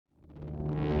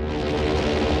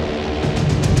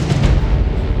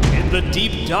the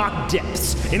deep, dark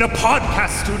depths, in a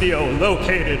podcast studio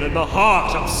located in the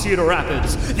heart of Cedar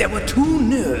Rapids, there were two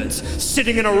nerds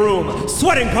sitting in a room,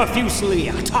 sweating profusely,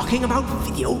 talking about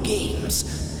video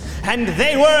games. And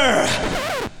they were...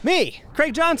 Me,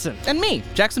 Craig Johnson. And me,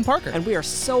 Jackson Parker. And we are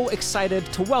so excited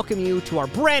to welcome you to our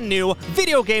brand new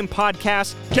video game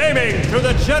podcast, Gaming Through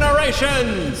the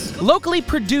Generations! Locally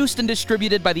produced and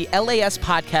distributed by the LAS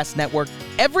Podcast Network,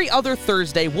 every other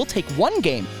Thursday we'll take one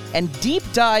game and deep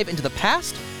dive into the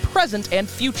past, present, and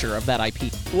future of that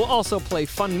IP. We'll also play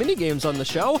fun mini-games on the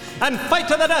show. And fight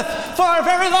to the death for our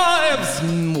very lives!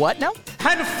 What now?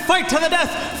 And fight to the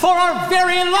death for our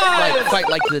very lives!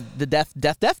 Like the death?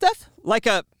 Like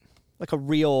a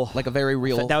real... Like a very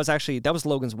real... That was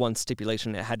Logan's one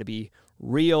stipulation. It had to be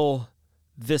real,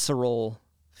 visceral,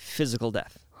 physical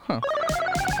death. Huh.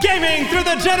 Gaming Through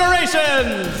the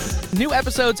Generations! New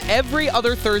episodes every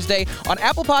other Thursday on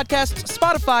Apple Podcasts,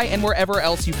 Spotify, and wherever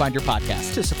else you find your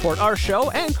podcasts. To support our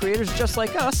show and creators just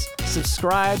like us,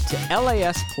 subscribe to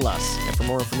LAS Plus. And for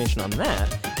more information on that,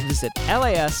 visit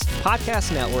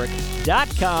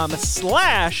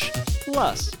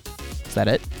laspodcastnetwork.com/plus. Is that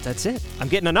it? That's it. I'm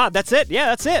getting a nod. That's it. Yeah,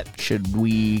 that's it. Should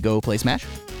we go play Smash?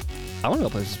 I want to go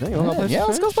play Smash. You wanna go play Yeah,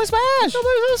 let's Smash? go play Smash! Let's go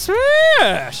play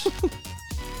Smash!